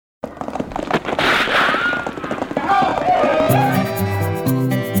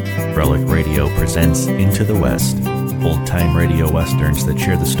presents Into the West, old-time radio westerns that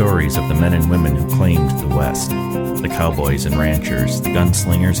share the stories of the men and women who claimed the West, the cowboys and ranchers, the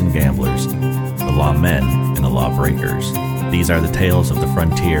gunslingers and gamblers, the lawmen and the lawbreakers. These are the tales of the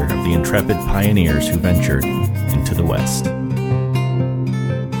frontier of the intrepid pioneers who ventured into the West.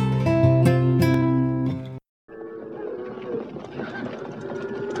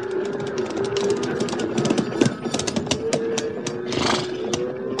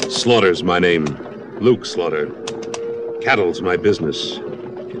 Slaughter's my name. Luke Slaughter. Cattle's my business.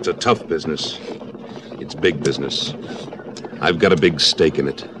 It's a tough business. It's big business. I've got a big stake in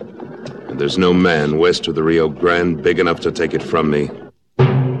it. And there's no man west of the Rio Grande big enough to take it from me.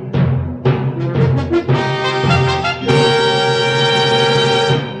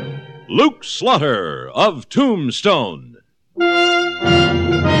 Luke Slaughter of Tombstone.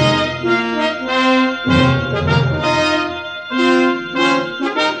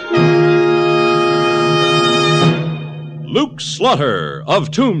 Luke Slaughter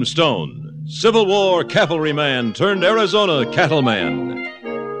of Tombstone, Civil War cavalryman turned Arizona cattleman.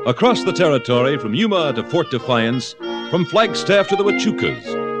 Across the territory from Yuma to Fort Defiance, from Flagstaff to the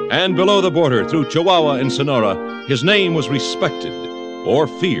Huachucas, and below the border through Chihuahua and Sonora, his name was respected or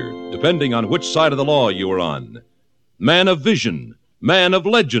feared, depending on which side of the law you were on. Man of vision, man of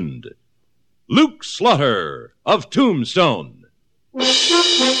legend, Luke Slaughter of Tombstone.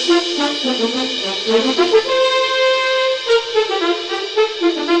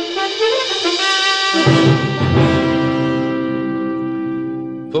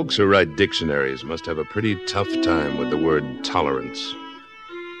 Folks who write dictionaries must have a pretty tough time with the word tolerance.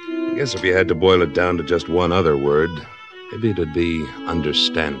 I guess if you had to boil it down to just one other word, maybe it'd be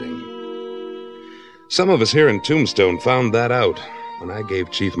understanding. Some of us here in Tombstone found that out when I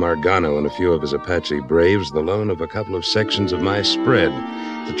gave Chief Margano and a few of his Apache braves the loan of a couple of sections of my spread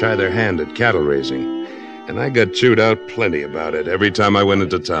to try their hand at cattle raising. And I got chewed out plenty about it every time I went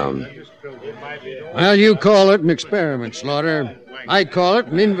into town. Well, you call it an experiment, Slaughter. I call it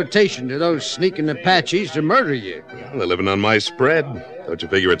an invitation to those sneaking Apaches to murder you. Well, they're living on my spread. Don't you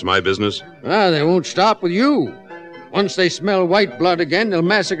figure it's my business? Well, they won't stop with you. Once they smell white blood again, they'll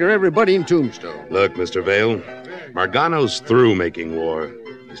massacre everybody in Tombstone. Look, Mr. Vale, Margano's through making war.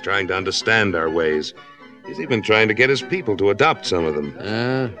 He's trying to understand our ways. He's even trying to get his people to adopt some of them.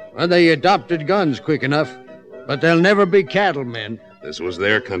 Well, they adopted guns quick enough, but they'll never be cattlemen. This was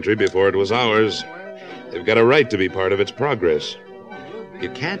their country before it was ours. They've got a right to be part of its progress. You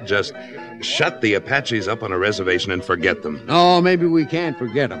can't just shut the Apaches up on a reservation and forget them. No, maybe we can't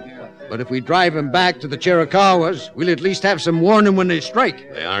forget them. But if we drive them back to the Chiricahuas, we'll at least have some warning when they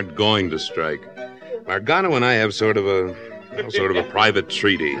strike. They aren't going to strike. Margano and I have sort of a private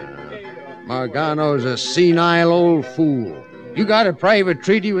treaty. Margano's a senile old fool. You got a private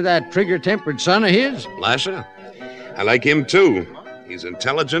treaty with that trigger-tempered son of his? Lasha? I like him, too. He's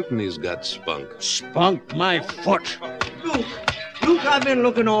intelligent and he's got spunk. Spunk my foot. Luke, I've been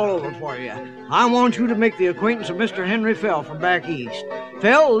looking all over for you. I want you to make the acquaintance of Mr. Henry Fell from back east.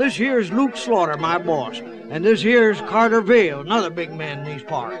 Fell, this here's Luke Slaughter, my boss. And this here's Carter Vale, another big man in these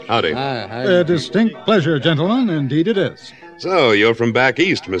parts. Howdy. A distinct pleasure, gentlemen. Indeed it is. So, you're from back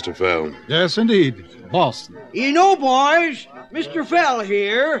east, Mr. Fell. Yes, indeed. Boston. You know, boys, Mr. Fell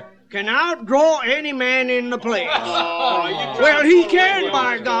here can outdraw any man in the place. Well, he can,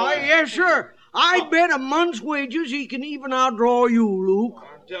 by golly. Yes, sir. I bet a month's wages he can even outdraw you, Luke.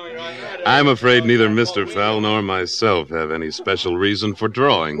 I'm afraid neither Mr. Fell nor myself have any special reason for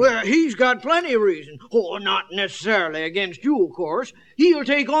drawing. Well, he's got plenty of reason. Oh, not necessarily against you, of course. He'll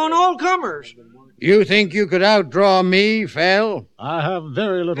take on all comers. You think you could outdraw me, Fell? I have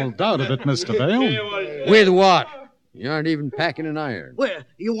very little doubt of it, Mr. Vale. With what? You aren't even packing an iron. Well,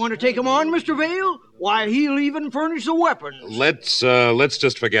 you want to take him on, Mr. Vale? Why, he'll even furnish the weapons. Let's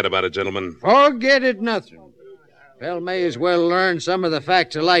just forget about it, gentlemen. Forget it nothing. Fell may as well learn some of the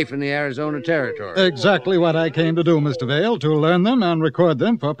facts of life in the Arizona Territory. Exactly what I came to do, Mr. Vale, to learn them and record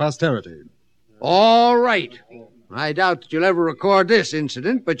them for posterity. All right. I doubt that you'll ever record this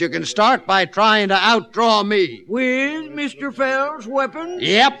incident, but you can start by trying to outdraw me. With Mr. Fell's weapons?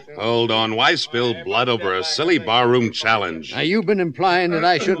 Yep. Hold on. Why spill blood over a silly barroom challenge? Now, you've been implying that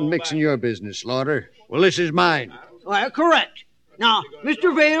I shouldn't mix in your business, Slaughter. Well, this is mine. Well, correct. Now,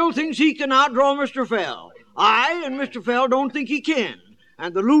 Mr. Vale thinks he can outdraw Mr. Fell. I and Mr. Fell don't think he can.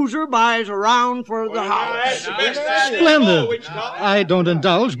 And the loser buys a round for the house. Splendid. I don't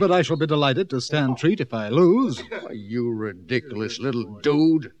indulge, but I shall be delighted to stand treat if I lose. You ridiculous little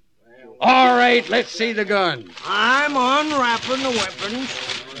dude. All right, let's see the gun. I'm unwrapping the weapons.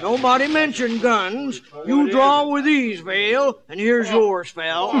 Nobody mentioned guns. You draw with these, Vale, and here's yours,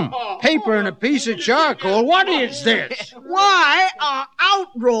 Fel. Paper and a piece of charcoal. What is this? Why, a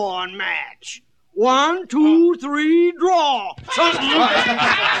outdrawing match. 1, 2, 3, draw.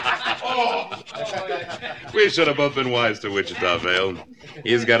 We should have both been wise to Wichita, Vale.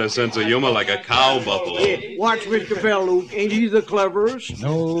 He's got a sense of humor like a cow buffalo. Watch Mr. Fell, Luke. Ain't he the cleverest?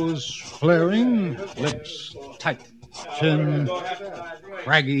 Nose flaring, lips tight, chin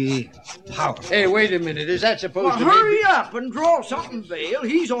craggy, powerful. Hey, wait a minute. Is that supposed to Hurry be... up and draw something, Vale.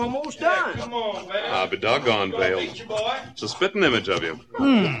 He's almost done. I'll be doggone, Vale. It's a spitting image of you.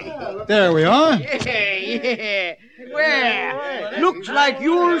 There we are. Yeah. Well, looks like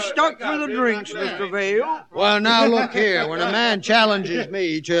you're stuck for the drinks, Mr. Vale. Well, now, look here. When a man challenges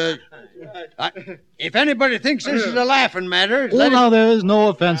me to... if anybody thinks this is a laughing matter... Now, there is no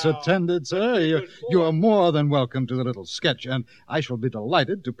offense intended, sir. You are more than welcome to the little sketch, and I shall be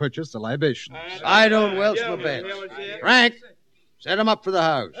delighted to purchase the libations. I don't welch my bets. Frank, set him up for the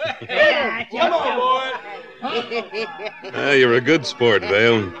house. Come on, boy. You're a good sport,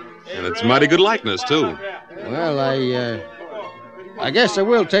 Vale. And it's mighty good likeness, too. Well, I guess I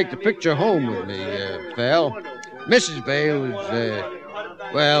will take the picture home with me, Val. Mrs. Vale is,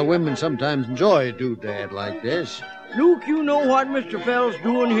 well, women sometimes enjoy a doodad like this. Luke, you know what Mr. Fell's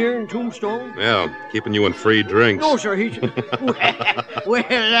doing here in Tombstone? Yeah, keeping you in free drinks. No, sir, he's... well,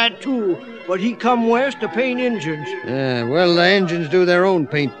 that too. But he come west to paint engines. Yeah, well, the engines do their own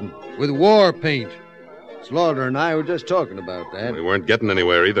painting, with war paint. Slaughter and I were just talking about that. We weren't getting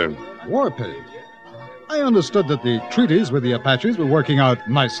anywhere either. War paint. I understood that the treaties with the Apaches were working out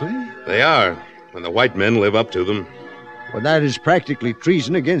nicely. They are, when the white men live up to them. Well, that is practically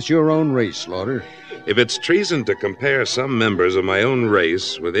treason against your own race, Slaughter. If it's treason to compare some members of my own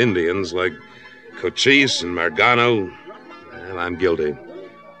race with Indians like Cochise and Margano, well, I'm guilty.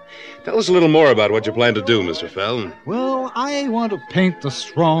 Tell us a little more about what you plan to do, Mr. Fell. Well, I want to paint the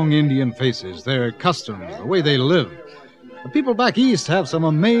strong Indian faces, their customs, the way they live. The people back east have some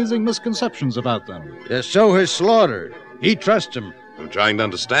amazing misconceptions about them. Yeah, so has Slaughter. He trusts them. I'm trying to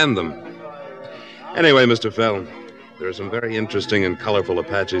understand them. Anyway, Mr. Fell, there are some very interesting and colorful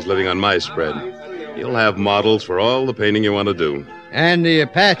Apaches living on my spread. You'll have models for all the painting you want to do. And the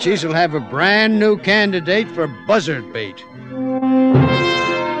Apaches will have a brand new candidate for buzzard bait.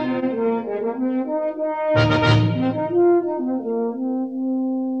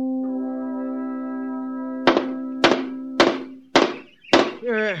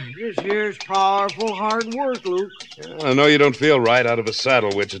 This here's powerful hard work, Luke. I know you don't feel right out of a saddle,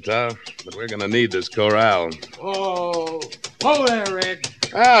 Wichita, but we're going to need this corral. Oh, there, Red.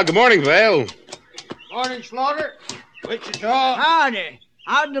 Good morning, Vale. Morning, Slaughter. Wichita. Howdy.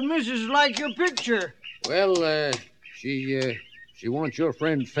 How'd the missus like your picture? Well, she wants your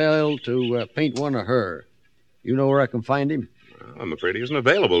friend Fell to paint one of her. You know where I can find him? I'm afraid he isn't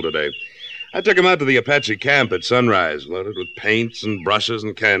available today. I took him out to the Apache camp at sunrise, loaded with paints and brushes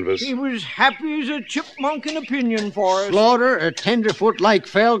and canvas. He was happy as a chipmunk in a pinyon forest. Slaughter, a tenderfoot like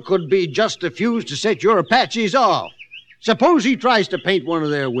Fell could be just a fuse to set your Apaches off. Suppose he tries to paint one of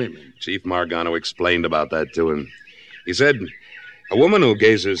their women. Chief Margano explained about that to him. He said, a woman who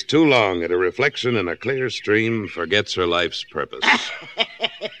gazes too long at a reflection in a clear stream forgets her life's purpose.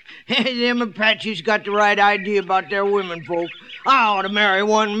 Them Apaches got the right idea about their women folk. I ought to marry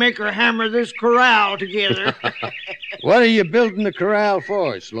one and make her hammer this corral together. What are you building the corral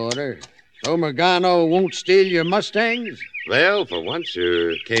for, Slaughter? So Margano won't steal your Mustangs? Well, for once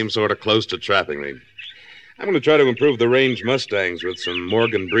you came sort of close to trapping me. I'm going to try to improve the range Mustangs with some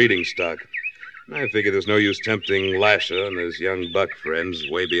Morgan breeding stock. I figure there's no use tempting Lasha and his young buck friends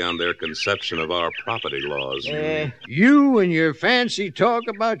way beyond their conception of our property laws. You and your fancy talk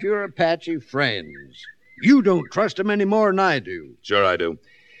about your Apache friends. You don't trust them any more than I do. Sure I do.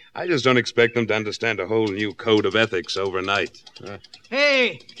 I just don't expect them to understand a whole new code of ethics overnight.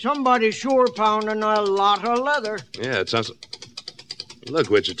 Hey, somebody's sure pounding a lot of leather. Yeah, it sounds... Look,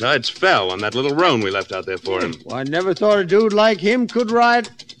 Wichita, it's Fell on that little roan we left out there for him. Well, I never thought a dude like him could ride...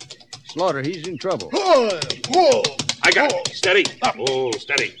 Slaughter, he's in trouble. I got it. Steady. Oh,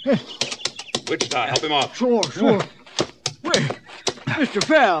 steady. Wichita, help him off. Sure. Wait, Mr.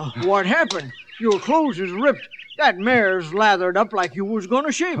 Fell, what happened? Your clothes is ripped. That mare's lathered up like you was going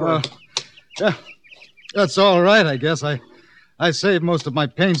to shave her. Yeah, that's all right, I guess. I saved most of my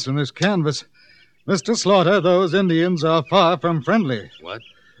paints from this canvas. Mr. Slaughter, those Indians are far from friendly. What?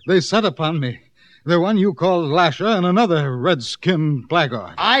 They set upon me. The one you call Lasher and another red-skinned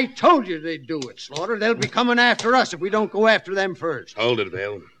blackguard. I told you they'd do it, Slaughter. They'll be coming after us if we don't go after them first. Hold it,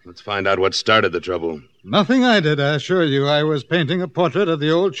 Vale. Let's find out what started the trouble. Nothing I did, I assure you. I was painting a portrait of the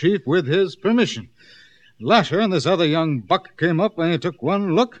old chief with his permission. Lasher and this other young buck came up and he took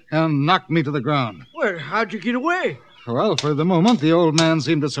one look and knocked me to the ground. Well, how'd you get away? Well, for the moment, the old man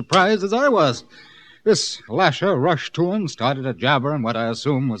seemed as surprised as I was. This Lasher rushed to him, started a jabber in what I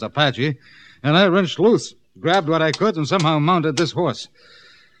assumed was Apache, and I wrenched loose, grabbed what I could, and somehow mounted this horse.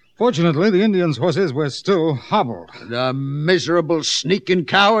 Fortunately, the Indians' horses were still hobbled. The miserable, sneaking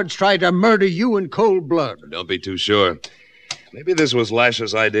cowards tried to murder you in cold blood. Don't be too sure. Maybe this was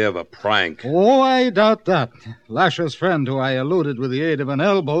Lasher's idea of a prank. Oh, I doubt that. Lasher's friend, who I eluded with the aid of an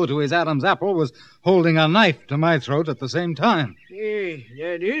elbow to his Adam's apple, was holding a knife to my throat at the same time. Hey,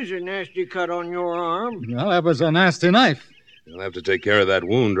 that is a nasty cut on your arm. Well, that was a nasty knife. You'll have to take care of that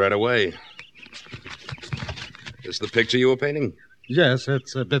wound right away. This the picture you were painting? Yes,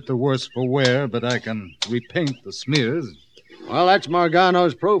 it's a bit the worse for wear, but I can repaint the smears. Well, that's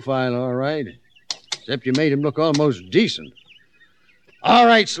Margano's profile, all right. Except you made him look almost decent. All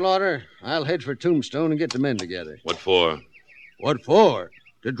right, Slaughter. I'll head for Tombstone and get the men together. What for? What for?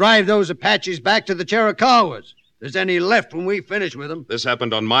 To drive those Apaches back to the Chiricahuas. There's any left when we finish with them. This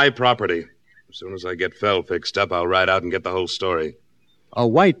happened on my property. As soon as I get Fell fixed up, I'll ride out and get the whole story. A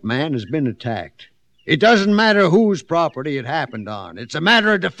white man has been attacked. It doesn't matter whose property it happened on. It's a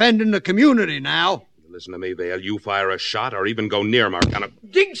matter of defending the community now. Listen to me, Vale. You fire a shot or even go near Margano.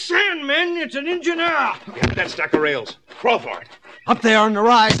 Dig sand, men. It's an engineer. Get that stack of rails. Crawl for it. Up there on the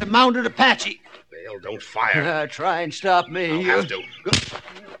rise, a mounted Apache. Vale, don't fire. Try and stop me. I'll have to.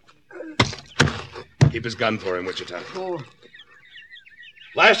 Keep his gun for him, Wichita. Oh.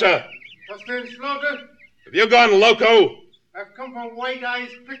 Lasher, What's name, Slaughter? have you gone loco? I've come from White Eye's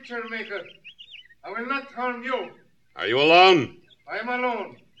picture maker. I will not harm you. Are you alone? I am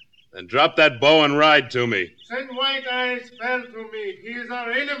alone. Then drop that bow and ride to me. Send White Eyes Fell to me. He is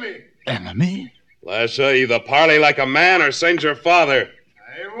our enemy. Enemy? Lasher, either parley like a man or send your father.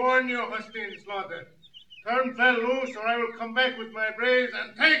 I warn you, Hussein Slaughter. Turn Fell loose or I will come back with my braves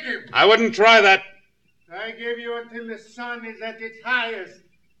and take him. I wouldn't try that. I gave you until the sun is at its highest.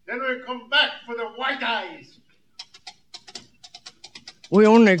 Then we'll come back for the White Eyes. We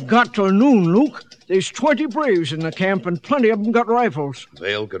only got till noon, Luke. There's 20 braves in the camp, and plenty of them got rifles.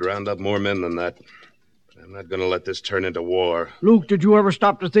 Vale could round up more men than that. But I'm not going to let this turn into war. Luke, did you ever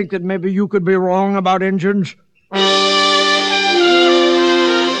stop to think that maybe you could be wrong about Injuns?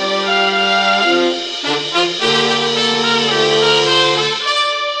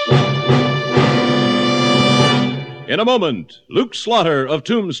 In a moment, Luke Slaughter of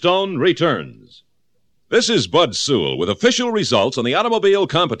Tombstone returns. This is Bud Sewell with official results on the automobile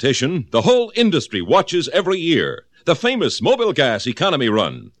competition the whole industry watches every year, the famous Mobile Gas Economy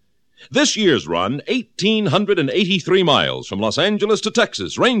Run. This year's run, 1,883 miles from Los Angeles to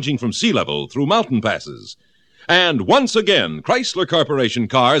Texas, ranging from sea level through mountain passes. And once again, Chrysler Corporation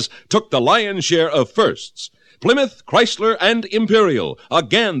cars took the lion's share of firsts. Plymouth, Chrysler, and Imperial,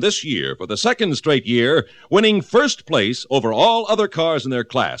 again this year for the second straight year, winning first place over all other cars in their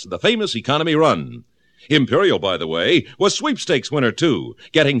class in the famous Economy Run. Imperial, by the way, was sweepstakes winner, too,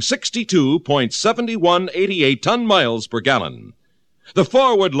 getting 62.7188 ton miles per gallon. The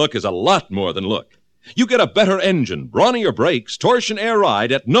forward look is a lot more than look. You get a better engine, brawnier brakes, torsion air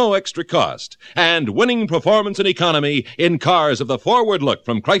ride at no extra cost, and winning performance and economy in cars of the forward look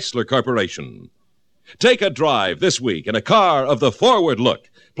from Chrysler Corporation. Take a drive this week in a car of the forward look.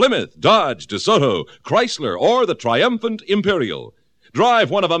 Plymouth, Dodge, DeSoto, Chrysler, or the triumphant Imperial. Drive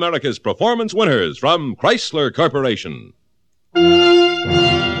one of America's performance winners from Chrysler Corporation.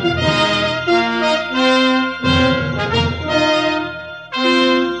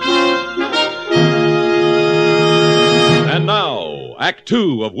 And now, Act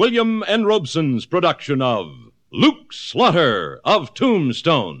Two of William N. Robeson's production of Luke Slaughter of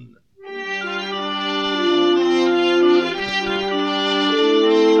Tombstone.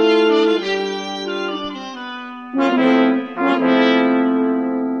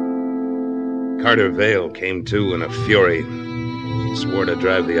 Carter Vale came to in a fury. He swore to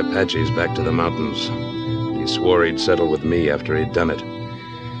drive the Apaches back to the mountains. He swore he'd settle with me after he'd done it.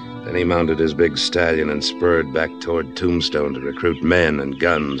 Then he mounted his big stallion and spurred back toward Tombstone to recruit men and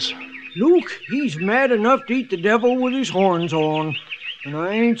guns. Luke, he's mad enough to eat the devil with his horns on. And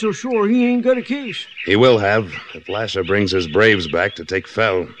I ain't so sure he ain't got a case. He will have, if Lasher brings his braves back to take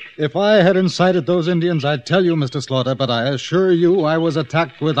Fell. If I had incited those Indians, I'd tell you, Mr. Slaughter, but I assure you I was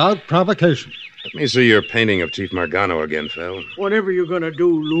attacked without provocation. Let me see your painting of Chief Margano again, Phil. Whatever you're going to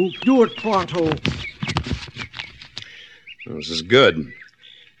do, Luke, do it pronto. Well, this is good.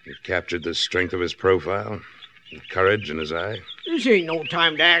 You've captured the strength of his profile, the courage in his eye. This ain't no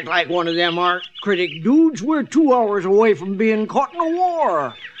time to act like one of them art critic dudes. We're 2 hours away from being caught in a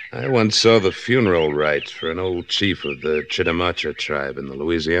war. I once saw the funeral rites for an old chief of the Chitamacha tribe in the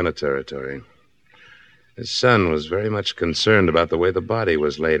Louisiana Territory. His son was very much concerned about the way the body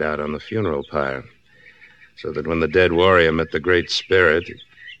was laid out on the funeral pyre, so that when the dead warrior met the Great Spirit...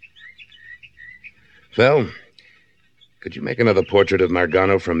 Phil, could you make another portrait of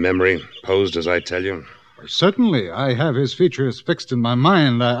Margano from memory, posed as I tell you? Certainly. I have his features fixed in my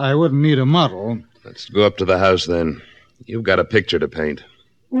mind. I wouldn't need a model. Let's go up to the house, then. You've got a picture to paint.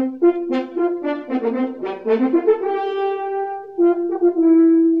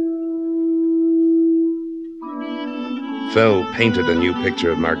 Phil painted a new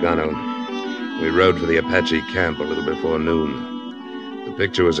picture of Margano. We rode for the Apache camp a little before noon. The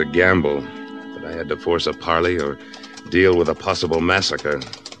picture was a gamble, but I had to force a parley or deal with a possible massacre.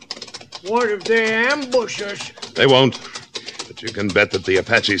 What if they ambush us? They won't. But you can bet that the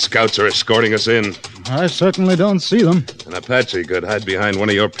Apache scouts are escorting us in. I certainly don't see them. An Apache could hide behind one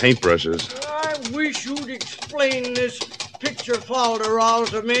of your paintbrushes. I wish you'd explain this picture folderol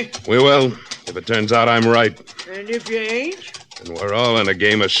to me. We will, if it turns out I'm right. And if you ain't? And we're all in a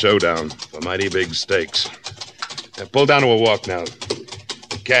game of showdown for mighty big stakes. Now, pull down to a walk now.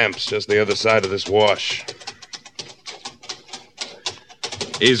 The camp's just the other side of this wash.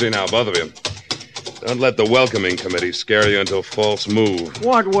 Easy now, both of you. Don't let the welcoming committee scare you into a false move.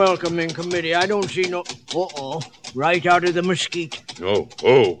 What welcoming committee? I don't see no... Uh-oh. Right out of the mesquite. Oh,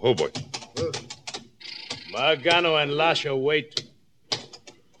 boy. Margano and Lasha, wait.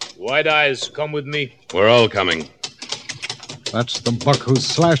 White Eyes, come with me. We're all coming. That's the buck who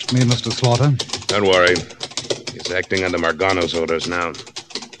slashed me, Mr. Slaughter. Don't worry. He's acting under Margano's orders now.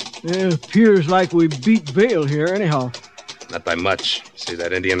 It appears like we beat Vale here, anyhow. Not by much. See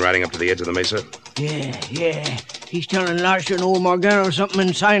that Indian riding up to the edge of the mesa? Yeah. He's telling Lasha and old Margano something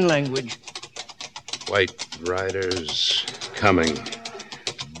in sign language. White riders coming.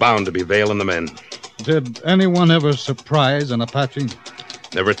 Bound to be Vale and the men. Did anyone ever surprise an Apache?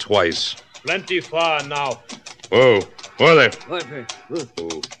 Never twice. Plenty far now. Whoa there. What?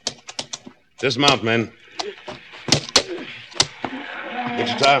 Ooh. Dismount, men.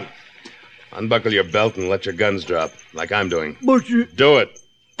 Wichita, unbuckle your belt and let your guns drop, like I'm doing. But you... Do it.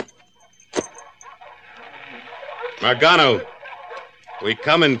 Margano, we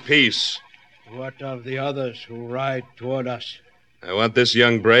come in peace. What of the others who ride toward us? I want this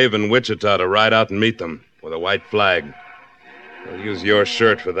young brave in Wichita to ride out and meet them with a white flag. I'll use your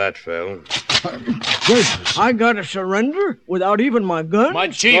shirt for that, Phil. I gotta surrender without even my gun? My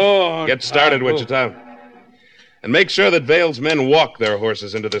chief. Get started, Wichita. And make sure that Vale's men walk their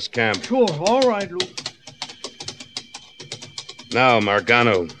horses into this camp. Sure, all right, Luke. Now,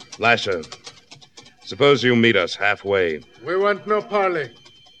 Margano, Lasha, suppose you meet us halfway. We want no parley.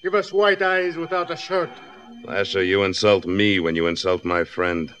 Give us White Eyes without a shirt. Lasha, you insult me when you insult my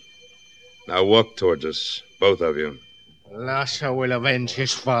friend. Now walk towards us, both of you. Lasha will avenge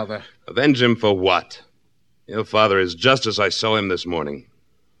his father. Avenge him for what? Your father is just as I saw him this morning.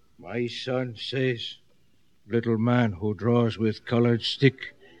 My son says, little man who draws with colored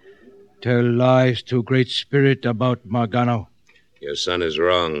stick, tell lies to Great Spirit about Margano. Your son is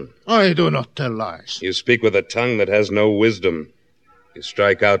wrong. I do not tell lies. You speak with a tongue that has no wisdom. You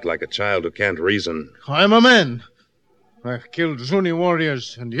strike out like a child who can't reason. I am a man. I've killed Zuni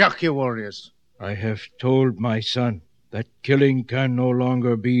warriors and Yaqui warriors. I have told my son that killing can no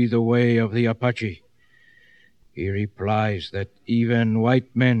longer be the way of the Apache. He replies that even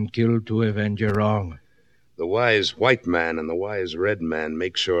white men kill to avenge a wrong. The wise white man and the wise red man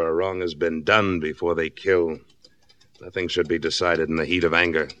make sure a wrong has been done before they kill. Nothing should be decided in the heat of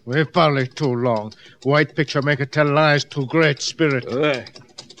anger. We've parleyed too long. White picture make it tell lies to Great Spirit.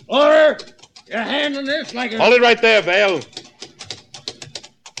 Order! You're handling this like a... Hold it right there, Vale.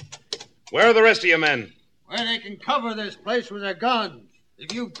 Where are the rest of your men? Where they can cover this place with their guns.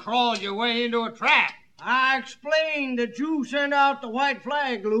 If you crawled your way into a trap. I explained that you sent out the white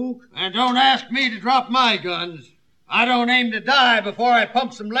flag, Luke. And don't ask me to drop my guns. I don't aim to die before I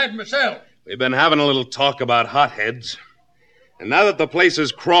pump some lead myself. We've been having a little talk about hotheads. And now that the place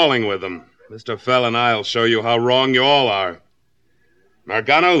is crawling with them, Mr. Fell and I'll show you how wrong you all are.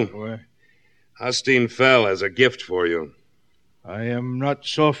 Margano, Where? Hastine Fell has a gift for you. I am not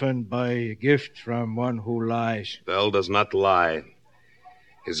softened by a gift from one who lies. Fell does not lie.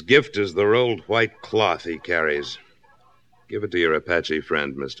 His gift is the rolled white cloth he carries. Give it to your Apache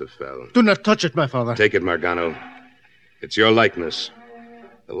friend, Mr. Fell. Do not touch it, my father. Take it, Margano. It's your likeness.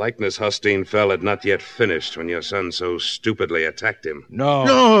 The likeness Hostine Fell had not yet finished when your son so stupidly attacked him.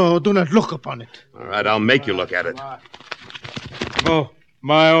 No, do not look upon it. All right, I'll make you look at it. No,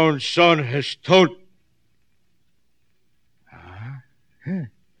 my own son has told...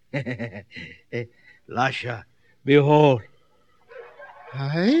 Lasha, behold.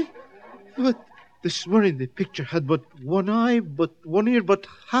 Aye? But this morning the picture had but one eye, but one ear, but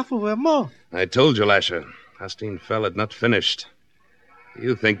half of a mouth. I told you, Lasher. Hostine Fell had not finished.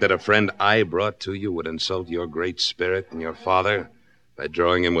 You think that a friend I brought to you would insult your great spirit and your father by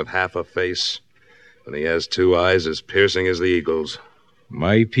drawing him with half a face when he has two eyes as piercing as the eagle's?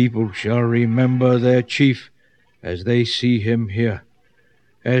 My people shall remember their chief as they see him here,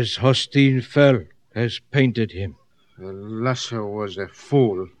 as Hostine Fell has painted him. Lasser was a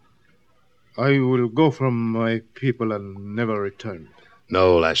fool. I will go from my people and never return.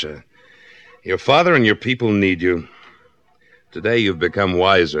 No, Lasher. Your father and your people need you. Today you've become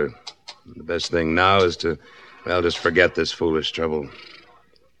wiser. The best thing now is to, just forget this foolish trouble.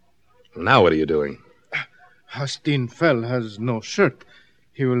 Now what are you doing? Hostine Fell has no shirt.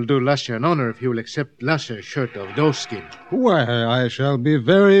 He will do Lasher an honor if he will accept Lasher's shirt of doeskin. Why, I shall be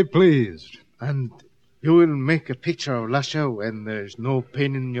very pleased. And you will make a picture of Lasher when there's no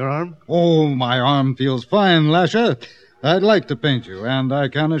pain in your arm? Oh, my arm feels fine, Lasher. I'd like to paint you, and I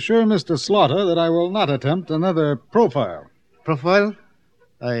can assure Mr. Slaughter that I will not attempt another profile. Profile?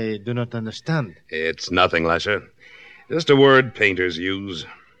 I do not understand. It's nothing, Lasher. Just a word painters use.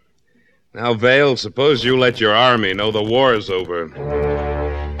 Now, Vale, suppose you let your army know the war's over.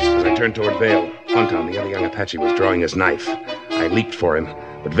 As I turned toward Vale, Honton, the other young Apache, was drawing his knife. I leaped for him,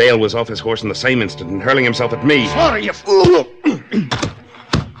 but Vale was off his horse in the same instant and hurling himself at me. Sorry, you fool!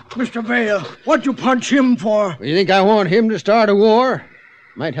 Mr. Vale, what'd you punch him for? You think I want him to start a war?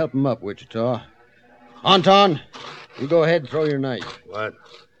 Might help him up, Wichita. Anton, you go ahead and throw your knife. What?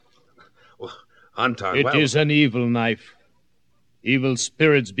 Well, Anton, It is an evil knife. Evil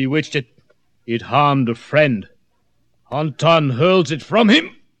spirits bewitched it. It harmed a friend. Anton hurls it from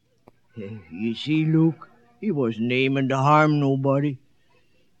him. You see, Luke, he wasn't aiming to harm nobody.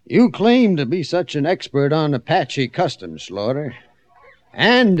 You claim to be such an expert on Apache customs, Slaughter.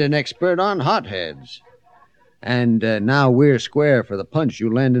 And an expert on hotheads. And now we're square for the punch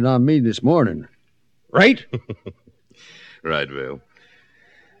you landed on me this morning. Right? Right, Vale.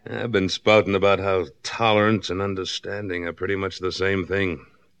 I've been spouting about how tolerance and understanding are pretty much the same thing.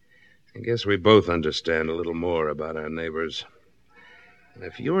 I guess we both understand a little more about our neighbors. And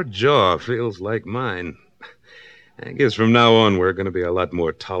if your jaw feels like mine, I guess from now on we're going to be a lot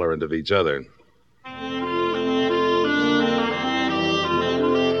more tolerant of each other.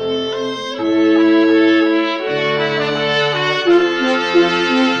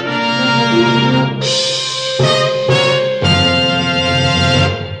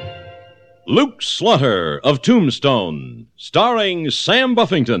 Luke Slaughter of Tombstone, starring Sam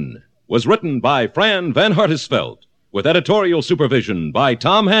Buffington, was written by Fran Van Hartisveld, with editorial supervision by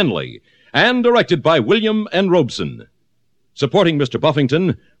Tom Hanley, and directed by William N. Robeson. Supporting Mr.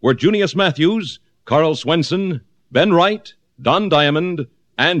 Buffington were Junius Matthews, Carl Swenson, Ben Wright, Don Diamond,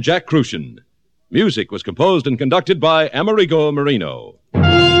 and Jack Crucian. Music was composed and conducted by Amerigo Marino.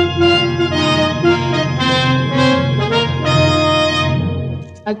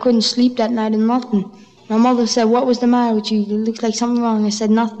 I couldn't sleep that night and nothing. My mother said, "What was the matter with you? It looks like something wrong." I said,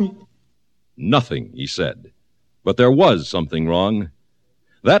 "Nothing." Nothing, he said. But there was something wrong.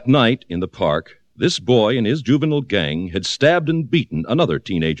 That night in the park, this boy and his juvenile gang had stabbed and beaten another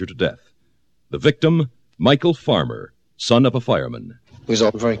teenager to death. The victim, Michael Farmer, son of a fireman. He was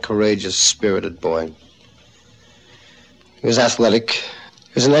a very courageous, spirited boy. He was athletic.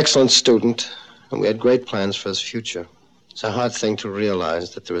 He was an excellent student, and we had great plans for his future. It's a hard thing to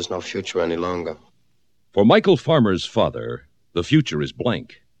realize that there is no future any longer. For Michael Farmer's father, the future is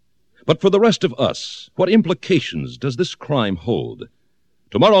blank. But for the rest of us, what implications does this crime hold?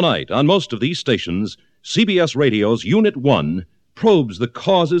 Tomorrow night, on most of these stations, CBS Radio's Unit 1 probes the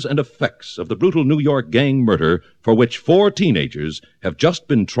causes and effects of the brutal New York gang murder for which 4 teenagers have just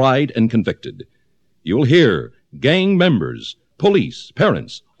been tried and convicted. You'll hear gang members, police,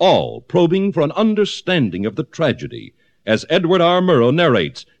 parents, all probing for an understanding of the tragedy as Edward R. Murrow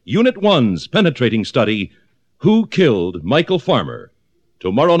narrates Unit 1's penetrating study, Who Killed Michael Farmer?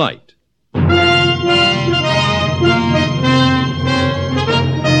 Tomorrow night.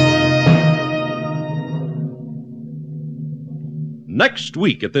 Next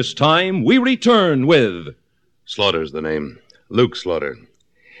week at this time, we return with... Slaughter's the name. Luke Slaughter.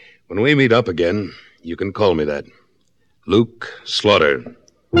 When we meet up again, you can call me that. Luke Slaughter.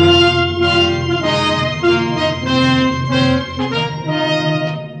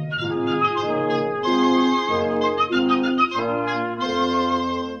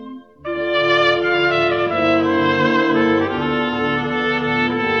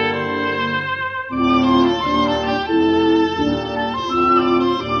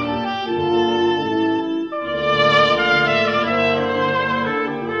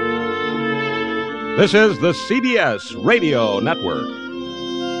 This is the CBS Radio Network.